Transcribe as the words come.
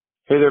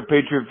Hey there,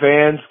 Patriot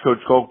fans. Coach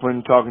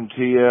Colkman talking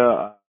to you.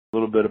 A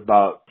little bit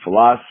about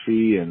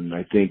philosophy and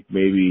I think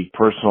maybe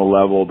personal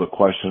level, the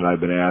question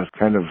I've been asked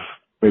kind of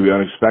maybe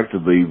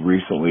unexpectedly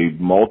recently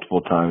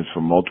multiple times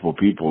from multiple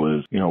people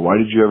is, why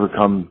did you ever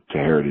come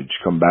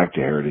back to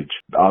Heritage?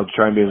 I'll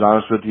try and be as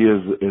honest with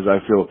you as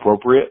I feel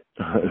appropriate.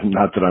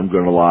 Not that I'm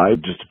going to lie,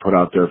 just to put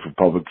out there for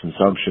public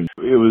consumption.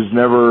 It was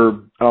never,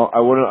 I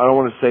don't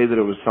want to say that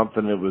it was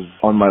something that was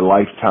on my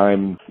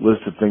lifetime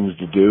list of things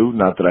to do.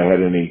 Not that I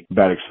had any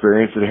bad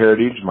experience at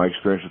Heritage. My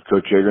experience with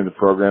Coach Yeager and the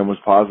program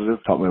was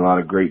positive. Taught me a lot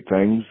of great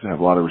things. I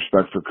have a lot of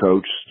respect for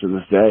Coach to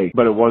this day.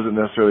 But it wasn't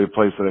necessarily a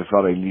place that I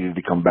felt I needed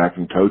to come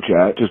back and coach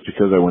at just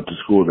because I went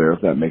to school there,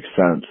 if that makes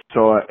sense.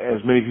 So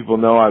as many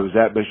people know, I was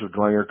at Bishop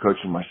Dwenger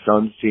coaching my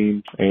son's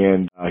team,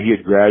 and he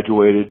had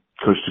graduated.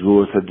 Coach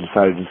DeGoulis had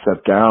decided to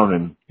step down,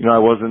 and, I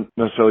wasn't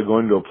necessarily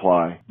going to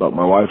apply, but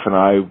my wife and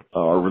I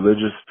are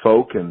religious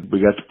folk, and we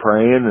got to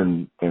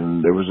praying,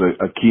 and there was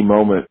a key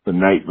moment the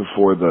night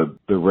before the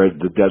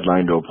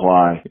deadline to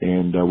apply,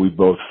 and we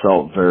both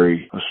felt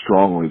very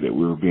strongly that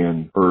we were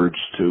being urged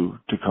to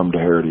come to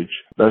Heritage.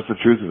 That's the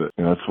truth of it,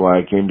 and that's why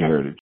I came to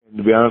Heritage. And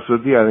to be honest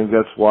with you, I think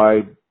that's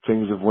why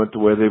things have went the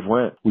way they've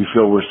went. We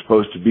feel we're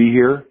supposed to be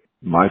here.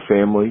 My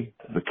family,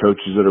 the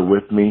coaches that are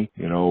with me,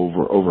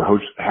 over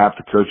half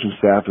the coaching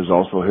staff is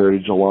also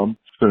Heritage alum.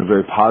 It's been a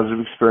very positive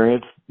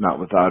experience, not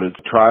without its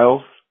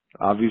trials,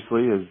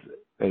 obviously,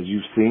 as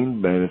you've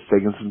seen, and it's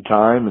taken some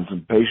time and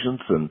some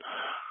patience and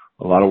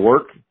a lot of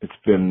work. It's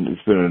been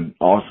an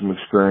awesome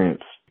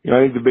experience.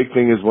 I think the big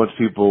thing is once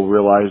people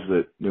realize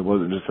that it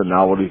wasn't just a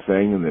novelty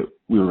thing and that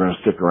we were going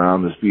to stick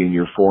around, this being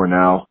year 4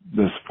 now,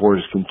 the support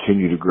has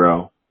continued to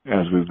grow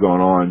as we've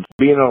gone on.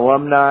 Being an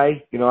alumni,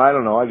 I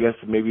don't know, I guess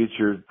maybe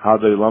it's how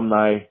the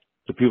alumni,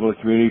 the people in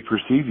the community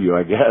perceive you,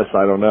 I guess.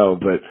 I don't know.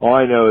 But all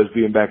I know is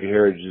being back at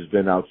Heritage has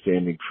been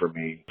outstanding for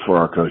me, for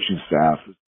our coaching staff.